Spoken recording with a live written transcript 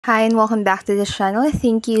Hi and welcome back to the channel.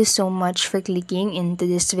 Thank you so much for clicking into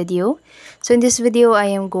this video. So in this video, I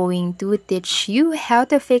am going to teach you how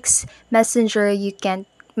to fix Messenger you can't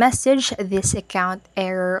message this account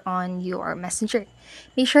error on your Messenger.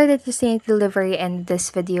 Make sure that you stay until the very end of this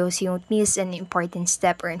video so you won't miss an important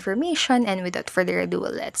step or information. And without further ado,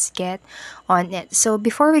 let's get on it. So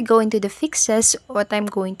before we go into the fixes, what I'm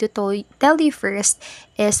going to tell you first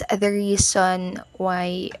is the reason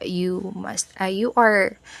why you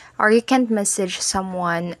can't message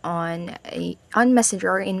someone on Messenger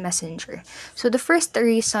or in Messenger. So the first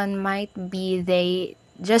reason might be they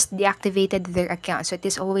just deactivated their account. So it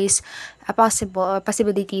is always a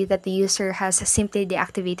possibility that the user has simply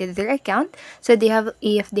deactivated their account. So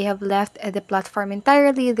if they have left the platform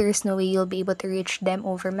entirely, there's no way you'll be able to reach them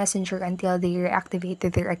over Messenger until they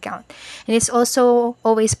reactivated their account. And it's also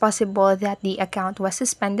always possible that the account was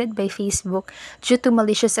suspended by Facebook due to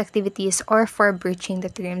malicious activities or for breaching the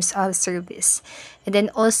terms of service. And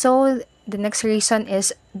then also the next reason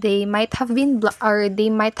is they might have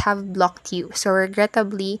blocked you. So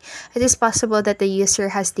regrettably, it is possible that the user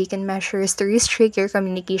has taken measures to restrict your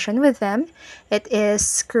communication with them. It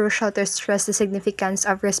is crucial to stress the significance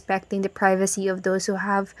of respecting the privacy of those who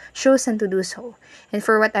have chosen to do so. And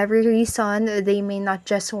for whatever reason, they may not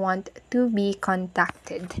just want to be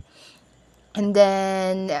contacted. And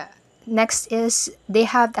then next is they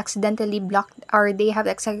have accidentally blocked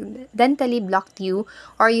you,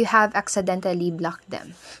 or you have accidentally blocked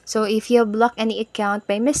them. So if you block any account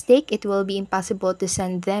by mistake, it will be impossible to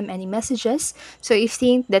send them any messages. So if you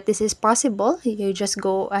think that this is possible, you just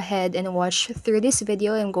go ahead and watch through this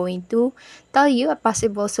video. I'm going to tell you a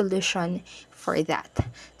possible solution for that.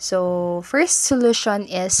 So first solution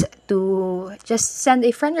is to just send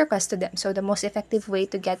a friend request to them. So the most effective way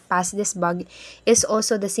to get past this bug is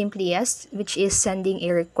also the simplest, which is sending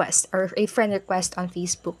a request or a friend request on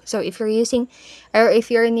Facebook. So if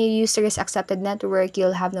your new user is accepted network,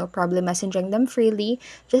 you'll have no problem messaging them freely.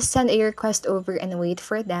 Just send a request over and wait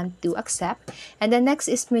for them to accept. And the next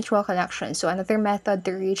is mutual connection. So another method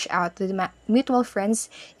to reach out to the mutual friends.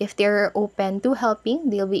 If they're open to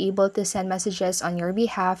helping, they'll be able to send messages on your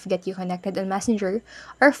behalf, get you connected on Messenger,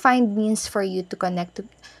 or find means for you to connect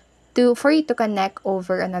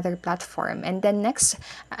over another platform. And then next,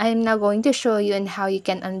 I'm now going to show you on how you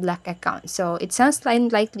can unblock accounts. So it sounds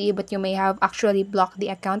unlikely, but you may have actually blocked the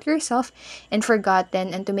account yourself and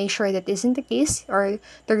forgotten. And to make sure that isn't the case, or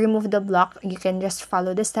to remove the block, you can just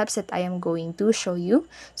follow the steps that I am going to show you.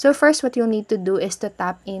 So first, what you'll need to do is to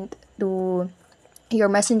tap into your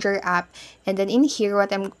Messenger app, and then in here,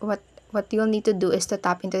 what you'll need to do is to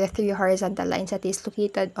tap into the three horizontal lines that is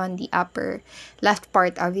located on the upper left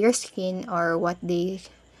part of your screen, or what they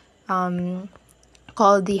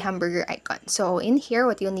call the hamburger icon. So in here,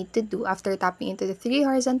 what you'll need to do after tapping into the three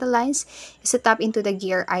horizontal lines is to tap into the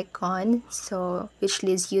gear icon, so which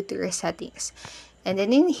leads you to your settings. And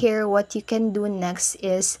then in here, what you can do next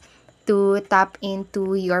is to tap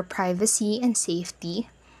into your privacy and safety.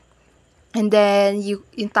 And then you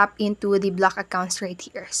tap into the block accounts right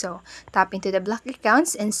here. So tap into the block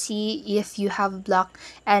accounts and see if you have blocked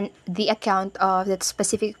and the account of that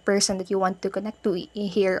specific person that you want to connect to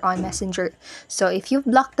here on Messenger. So if you've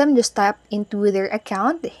blocked them, just tap into their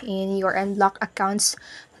account in your unblock accounts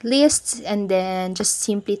list, and then just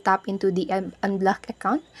simply tap into the unblock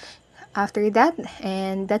account after that.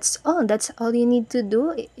 And that's all you need to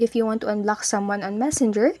do if you want to unblock someone on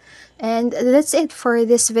Messenger. And that's it for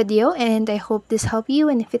this video, and I hope this helped you.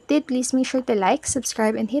 And if it did, please make sure to like,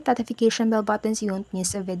 subscribe, and hit that notification bell button so you won't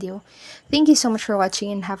miss a video. Thank you so much for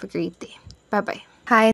watching, and have a great day. Bye bye.